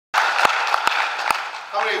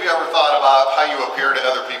How many of you ever thought about how you appear to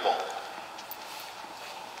other people?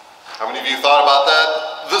 How many of you thought about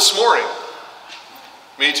that this morning?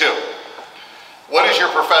 Me too. What is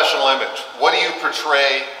your professional image? What do you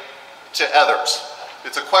portray to others?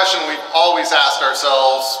 It's a question we've always asked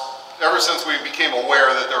ourselves ever since we became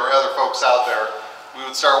aware that there were other folks out there. We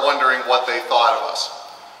would start wondering what they thought of us.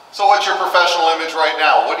 So what's your professional image right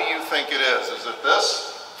now? What do you think it is? Is it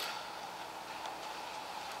this?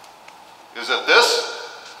 Is it this?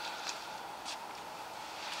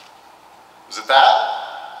 Is it that?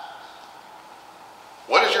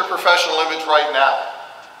 What is your professional image right now?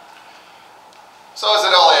 So I was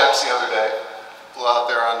at LAX the other day. Flew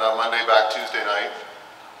out there on Monday, back Tuesday night.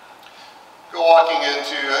 Got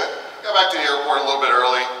back to the airport a little bit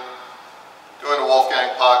early. Go into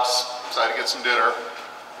Wolfgang Puck's, decided to get some dinner.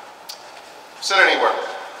 Sit anywhere.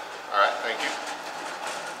 All right, thank you.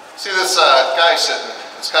 See this guy sitting.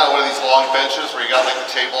 It's kind of one of these long benches where you got like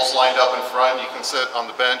the tables lined up in front. You can sit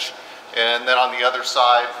on the bench, and then on the other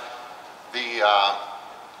side, the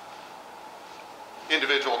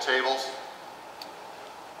individual tables.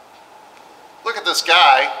 Look at this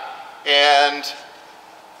guy, and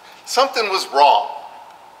something was wrong.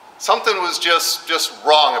 Something was just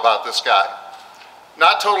wrong about this guy.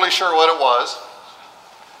 Not totally sure what it was.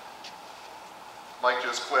 Mike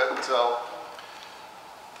just quit, so.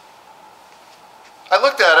 I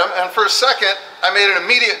looked at him, and for a second, I made an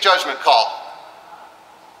immediate judgment call.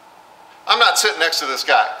 I'm not sitting next to this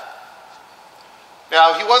guy.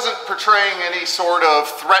 Now, he wasn't portraying any sort of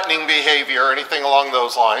threatening behavior or anything along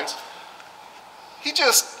those lines. He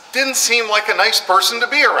just didn't seem like a nice person to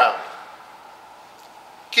be around.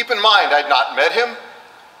 Keep in mind, I'd not met him.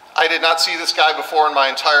 I did not see this guy before in my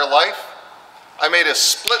entire life. I made a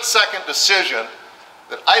split-second decision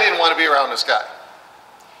that I didn't want to be around this guy.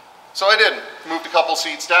 So I didn't. Moved a couple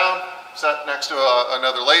seats down, sat next to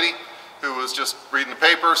another lady who was just reading the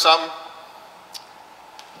paper or something.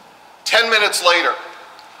 10 minutes later,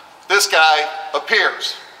 this guy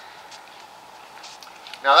appears.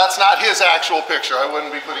 Now that's not his actual picture. I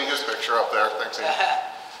wouldn't be putting his picture up there. Thanks, Amy.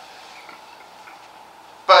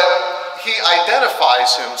 But he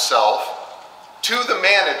identifies himself to the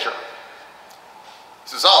manager. He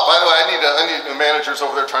says, "Oh, by the way, I need the manager's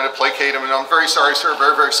over there trying to placate him, and I'm very sorry, sir,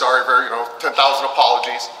 very, very sorry, 10,000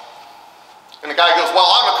 apologies." And the guy goes, "Well,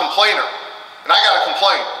 I'm a complainer, and I got a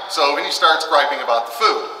complaint." So then he starts griping about the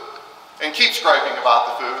food, and keeps griping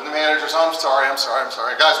about the food. And the manager's, I'm sorry.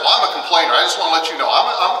 Guys, well, I'm a complainer. I just want to let you know,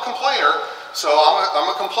 I'm a complainer, so I'm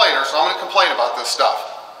a complainer, so I'm going to complain about this stuff.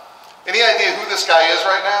 Any idea who this guy is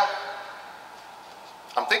right now?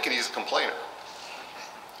 I'm thinking he's a complainer.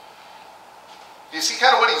 You see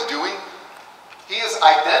kind of what he's doing? He has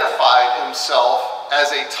identified himself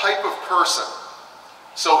as a type of person.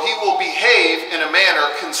 So he will behave in a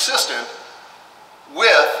manner consistent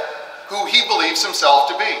with who he believes himself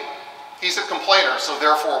to be. He's a complainer, so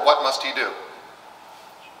therefore what must he do?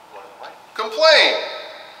 Complain.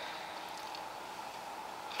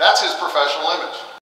 That's his professional image.